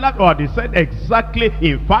committed my life. Or they said, exactly,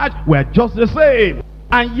 in fact, we're just the same.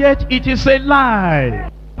 And yet, it is a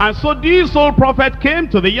lie. And so this old prophet came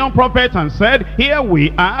to the young prophet and said, here we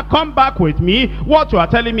are, come back with me. What you are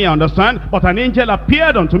telling me I understand, but an angel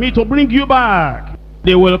appeared unto me to bring you back.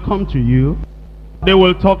 They will come to you. They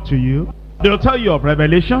will talk to you. They'll tell you of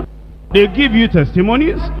revelation. They'll give you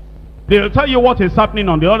testimonies. They'll tell you what is happening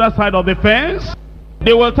on the other side of the fence.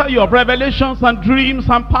 They will tell you of revelations and dreams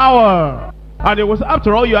and power. And they will say,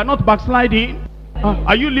 after all, you are not backsliding.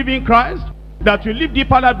 Are you living Christ? That you live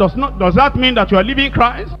deeper life does that mean that you are living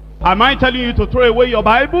Christ? Am I telling you to throw away your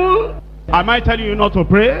Bible? Am I telling you not to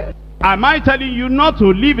pray? Am I telling you not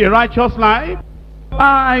to live a righteous life?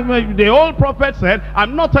 The old prophet said,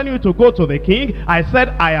 I'm not telling you to go to the king. I said,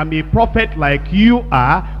 I am a prophet like you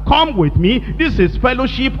are. Come with me. This is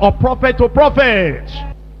fellowship of prophet to prophet.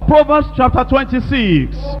 Proverbs chapter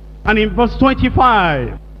 26 and in verse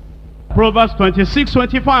 25. Proverbs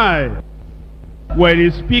 26:25. Where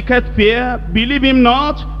he speaketh fear, believe him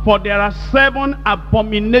not, for there are 7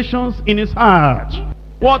 abominations in his heart.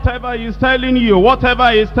 Whatever he's telling you,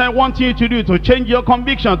 whatever he's wanting you to do, to change your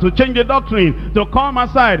conviction, to change the doctrine, to come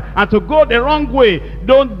aside and to go the wrong way,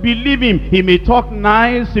 don't believe him. He may talk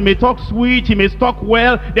nice, he may talk sweet, he may talk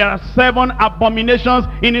well. There are 7 abominations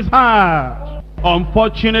in his heart.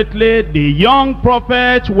 Unfortunately, the young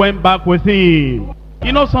prophet went back with him.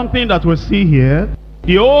 You know something that we see here?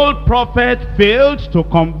 The old prophet failed to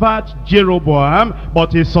convert Jeroboam,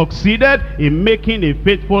 but he succeeded in making a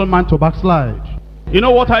faithful man to backslide. You know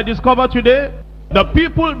what I discovered today? The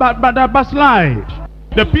people that backslide,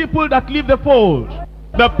 the people that leave the fold,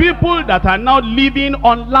 the people that are now living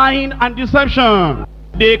on lying and deception.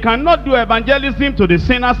 They cannot do evangelism to the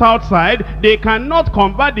sinners outside. They cannot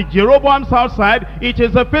convert the Jeroboams outside. It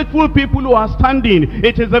is the faithful people who are standing.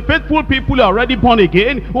 It is the faithful people who are already born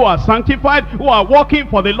again, who are sanctified, who are working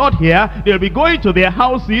for the Lord here. They'll be going to their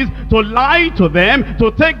houses to lie to them,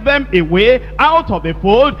 to take them away out of the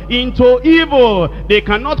fold into evil. They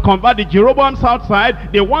cannot convert the Jeroboams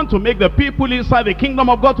outside. They want to make the people inside the kingdom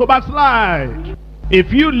of God to backslide.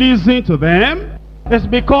 If you listen to them, it's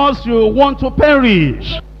because you want to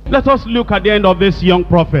perish. Let us look at the end of this young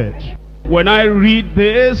prophet. When I read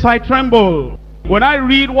this, I tremble. When I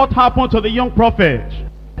read what happened to the young prophet,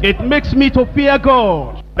 it makes me to fear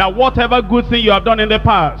God. That whatever good thing you have done in the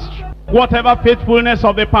past, whatever faithfulness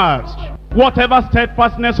of the past, whatever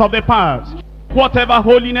steadfastness of the past, whatever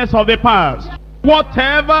holiness of the past,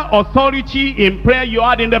 whatever authority in prayer you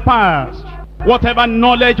had in the past, whatever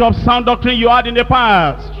knowledge of sound doctrine you had in the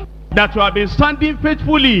past, that you have been standing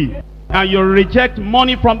faithfully, and you reject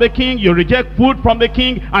money from the king, you reject food from the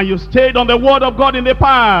king, and you stayed on the word of God in the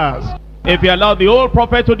past. If you allow the old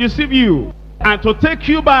prophet to deceive you and to take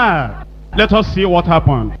you back, let us see what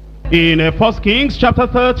happened. In 1 Kings chapter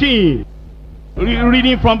 13,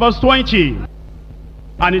 reading from verse 20.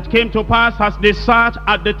 And it came to pass as they sat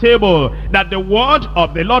at the table, that the word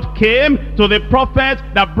of the Lord came to the prophet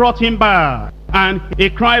that brought him back. And he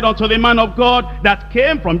cried unto the man of God that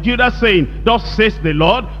came from Judah, saying, Thus says the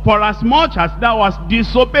Lord, for as much as thou hast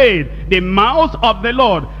disobeyed the mouth of the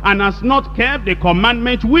Lord, and hast not kept the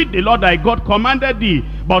commandment which the Lord thy God commanded thee,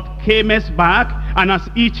 but camest back, and hast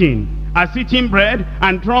eaten bread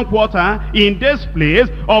and drunk water in this place,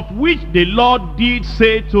 of which the Lord did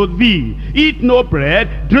say to thee, Eat no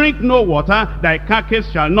bread, drink no water, thy carcass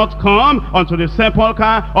shall not come unto the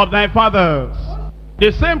sepulchre of thy fathers.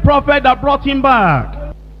 The same prophet that brought him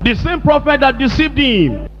back, the same prophet that deceived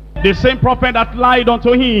him, the same prophet that lied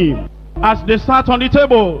unto him, as they sat on the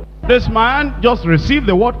table, this man just received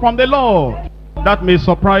the word from the Lord. That may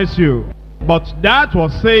surprise you. But that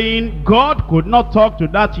was saying God could not talk to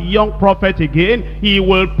that young prophet again. He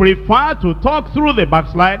will prefer to talk through the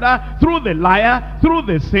backslider, through the liar, through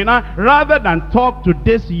the sinner, rather than talk to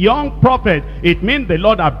this young prophet. It means the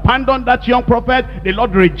Lord abandoned that young prophet. The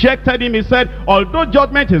Lord rejected him. He said, although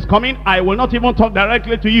judgment is coming, I will not even talk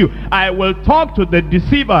directly to you. I will talk to the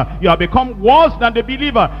deceiver. You have become worse than the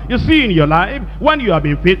believer. You see, in your life, when you have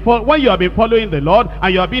been faithful, when you have been following the Lord,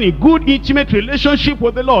 and you have been in good intimate relationship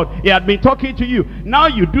with the Lord, he had been talking to you. Now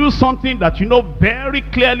you do something that you know very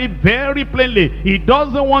clearly, very plainly he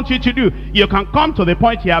doesn't want you to do. You can come to the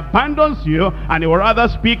point he abandons you, and he will rather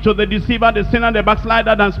speak to the deceiver, the sinner, the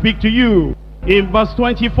backslider, than speak to you. In verse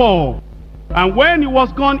 24, and when he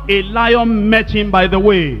was gone, a lion met him by the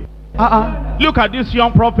way. Look at this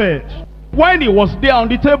young prophet. When he was there on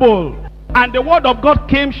the table, and the word of God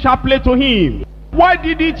came sharply to him, why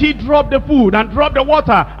didn't he drop the food and drop the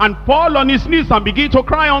water and fall on his knees and begin to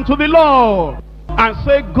cry unto the Lord and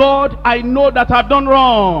say, God, I know that I've done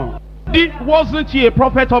wrong? Wasn't he a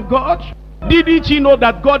prophet of God? Didn't he know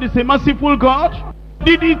that God is a merciful God?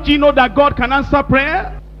 Didn't he know that God can answer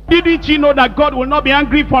prayer? Didn't he know that God will not be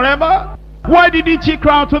angry forever? Why didn't he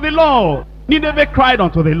cry unto the Lord? Nineveh cried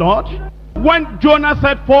unto the Lord. When Jonah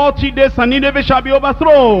said 40 days and Nineveh shall be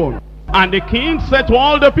overthrown. And the king said to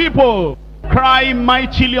all the people, cry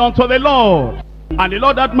mightily unto the Lord. And the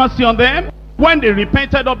Lord had mercy on them when they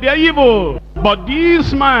repented of their evil. But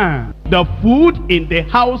this man, the food in the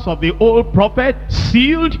house of the old prophet,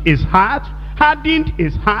 sealed his heart, hardened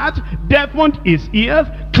his heart, deafened his ears,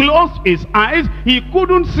 closed his eyes. He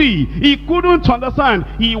couldn't see, he couldn't understand.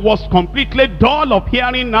 He was completely dull of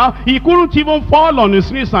hearing now. He couldn't even fall on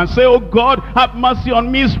his knees and say, oh God, have mercy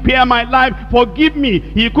on me, spare my life, forgive me.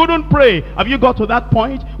 He couldn't pray. Have you got to that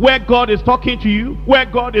point where God is talking to you, where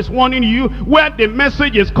God is warning you, where the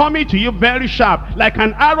message is coming to you very sharp, like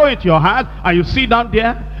an arrow into your heart, and you sit down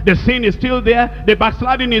there? The sin is still there, the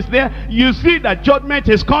backsliding is there. You see that judgment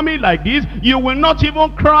is coming like this. You will not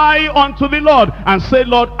even cry unto the Lord and say,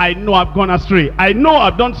 Lord, I know I've gone astray, I know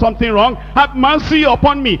I've done something wrong, have mercy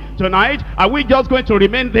upon me. Tonight, are we just going to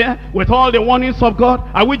remain there with all the warnings of God?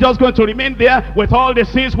 Are we just going to remain there with all the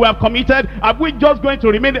sins we have committed? Are we just going to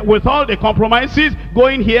remain there with all the compromises,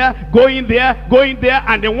 going here, going there,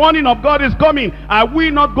 and the warning of God is coming? Are we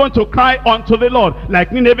not going to cry unto the Lord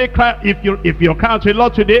like Nineveh cried? If you cry unto the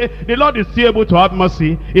Lord today, the Lord is still able to have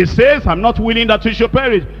mercy. He says, I'm not willing that you should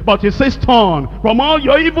perish, but he says, turn from all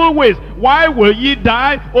your evil ways. Why will ye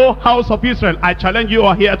die, O house of Israel? I challenge you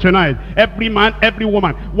all here tonight, every man, every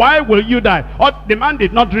woman. Why will you die? The man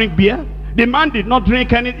did not drink beer. The man did not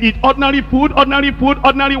drink eat ordinary food,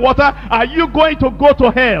 ordinary water. Are you going to go to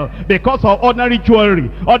hell because of ordinary jewelry,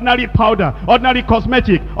 ordinary powder, ordinary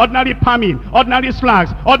cosmetic, ordinary palming, ordinary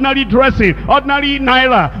slacks, ordinary dressing, ordinary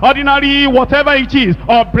naira, ordinary whatever it is,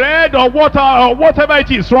 or bread or water or whatever it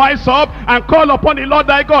is? Rise up and call upon the Lord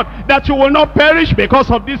thy God, that you will not perish because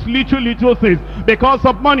of these little things, because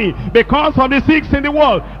of money, because of the sick in the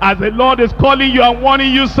world. As the Lord is calling you and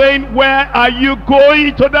warning you, saying, where are you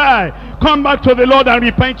going to die? Come back to the Lord and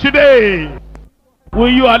repent today.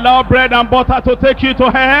 Will you allow bread and butter to take you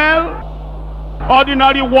to hell?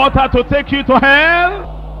 Ordinary water to take you to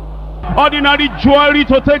hell? Ordinary jewelry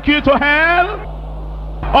to take you to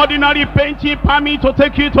hell? Ordinary painting, palming to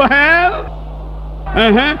take you to hell?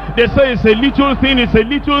 They say it's a little thing, it's a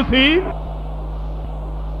little thing.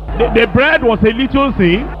 The bread was a little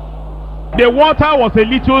thing. The water was a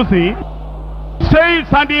little thing.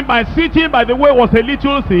 Sitting by the way was a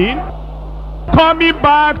little thing. Coming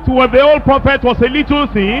back to where the old prophet was a little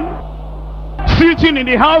thing. Sitting in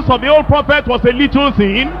the house of the old prophet was a little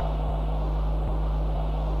thing.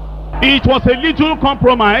 It was a little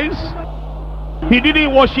compromise. He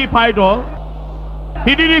didn't worship idol.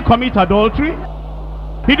 He didn't commit adultery.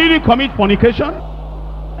 He didn't commit fornication.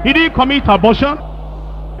 He didn't commit abortion.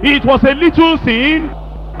 It was a little thing.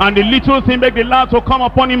 And the little thing made the Lord to come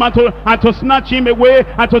upon him and to snatch him away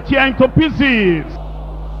and to tear him to pieces.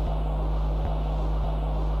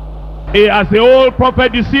 Has the old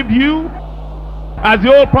prophet deceived you? Has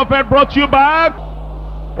the old prophet brought you back?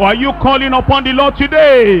 Or are you calling upon the Lord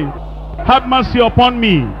today? Have mercy upon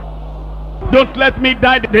me. Don't let me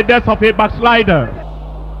die the death of a backslider.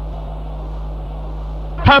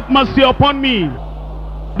 Have mercy upon me.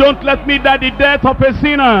 Don't let me die the death of a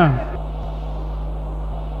sinner.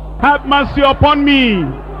 Have mercy upon me.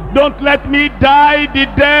 Don't let me die the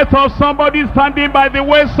death of somebody standing by the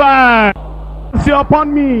wayside. Have mercy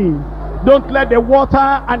upon me. Don't let the water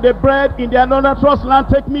and the bread in the idolatrous land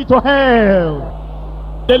take me to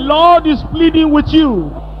hell. The Lord is pleading with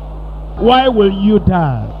you. Why will you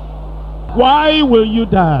die? Why will you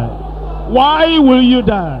die? Why will you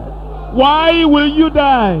die? Why will you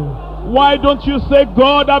die? Why don't you say,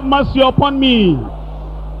 God, have mercy upon me?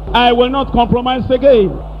 I will not compromise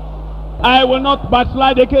again. I will not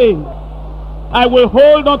backslide again. I will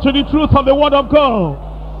hold on to the truth of the word of God.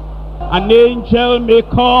 An angel may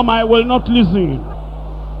come, I will not listen.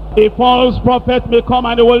 A false prophet may come,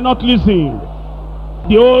 and I will not listen.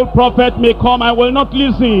 The old prophet may come, I will not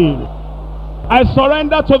listen. I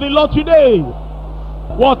surrender to the Lord today.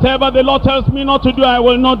 Whatever the Lord tells me not to do, I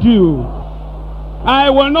will not do. I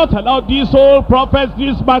will not allow these old prophets,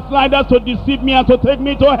 these backsliders, to deceive me and to take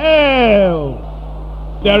me to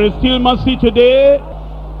hell. There is still mercy today.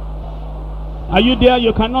 Are you there?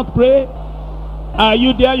 You cannot pray. Are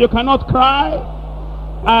you there? You cannot cry.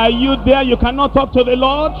 Are you there? You cannot talk to the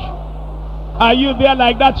Lord. Are you there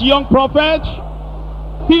like that young prophet?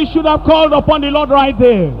 He should have called upon the Lord right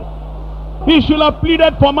there. He should have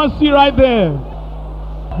pleaded for mercy right there.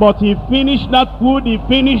 But he finished that food, he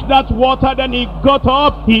finished that water, then he got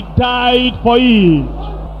up, he died for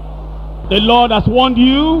it. The Lord has warned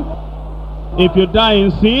you. If you die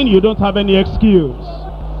in sin, you don't have any excuse.